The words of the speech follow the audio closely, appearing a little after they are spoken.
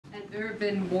There have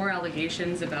been more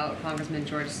allegations about Congressman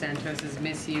George Santos'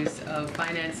 misuse of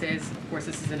finances. Of course,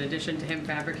 this is in addition to him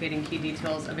fabricating key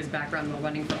details of his background while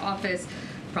running for office,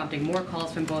 prompting more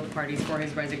calls from both parties for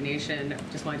his resignation.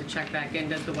 Just wanted to check back in.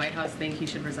 Does the White House think he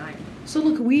should resign? So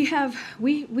look, we've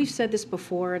said this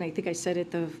before, and I think I said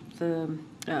it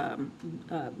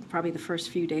probably the first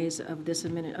few days of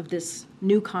this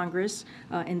new Congress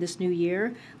in this new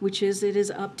year, which is it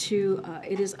is up to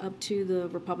the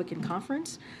Republican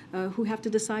conference who have to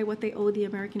decide what they owe the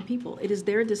American people. It is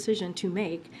their decision to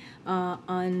make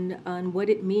on what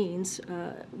it means,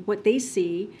 what they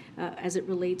see as it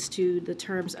relates to the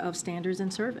terms of standards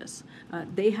and service.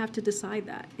 They have to decide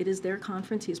that. It is their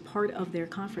conference. He is part of their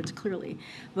conference, clearly.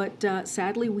 But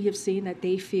sadly, we have seen that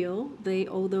they feel they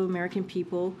owe the American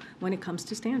people when it comes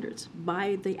to standards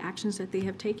by the actions that they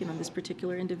have taken on this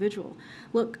particular individual.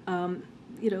 Look,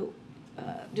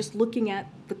 just looking at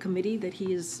the committee that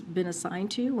he has been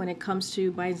assigned to when it comes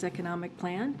to Biden's economic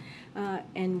plan,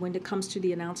 and when it comes to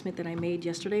the announcement that I made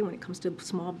yesterday, when it comes to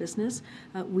small business,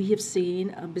 we have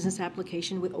seen a business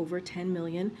application with over 10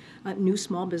 million new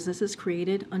small businesses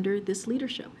created under this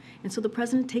leadership. And so the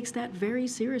president takes that very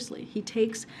seriously. He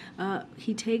takes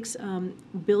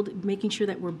making sure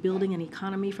that we're building an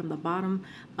economy from the bottom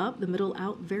up, the middle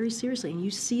out, very seriously. And you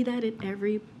see that in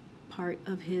every part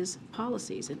of his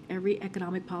policies and every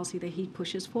economic policy that he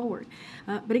pushes forward.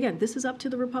 But again, this is up to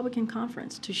the Republican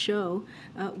conference to show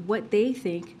what they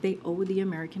think they owe the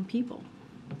American people.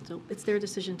 So it's their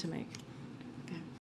decision to make.